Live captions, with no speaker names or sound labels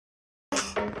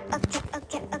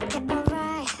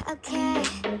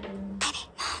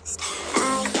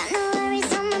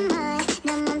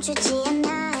멈추지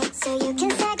않아 so you can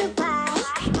say goodbye.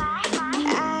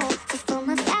 Fulfill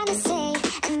my fantasy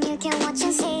and you can watch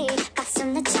and see.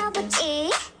 박수는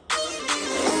쳐보지.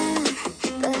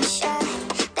 Push up.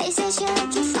 They say you're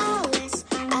looking flawless.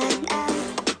 I know.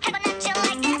 Heaven not you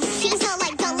like this. She's not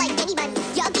like don't like anybody.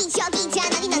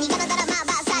 여기저기잖아. 너니 가나 따라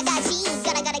마봐 사가지.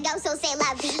 Gotta go so say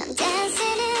la vie. I'm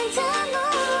dancing in the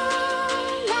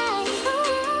moonlight.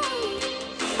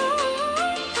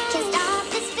 Can't stop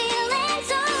this feeling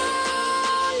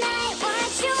tonight.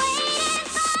 What you waiting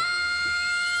for?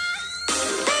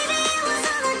 Baby, it was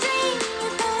all a dream. You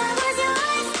thought I was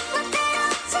yours. 멋대로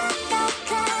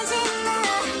착각하지 마.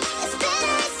 It's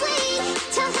bittersweet.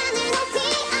 저 하늘 높이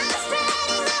I'm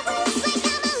spreading my wings like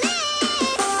I'm a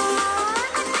leaf.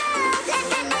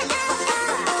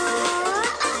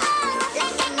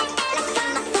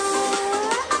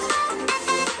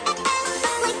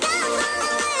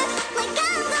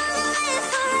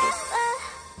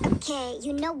 Okay,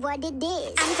 you know what it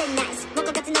is. I'm the nice.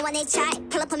 먹고 같은 너와 내 차이.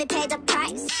 Pull up on me, pay the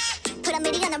price. Put a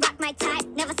million and rock my type.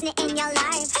 Never seen it in your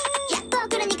life.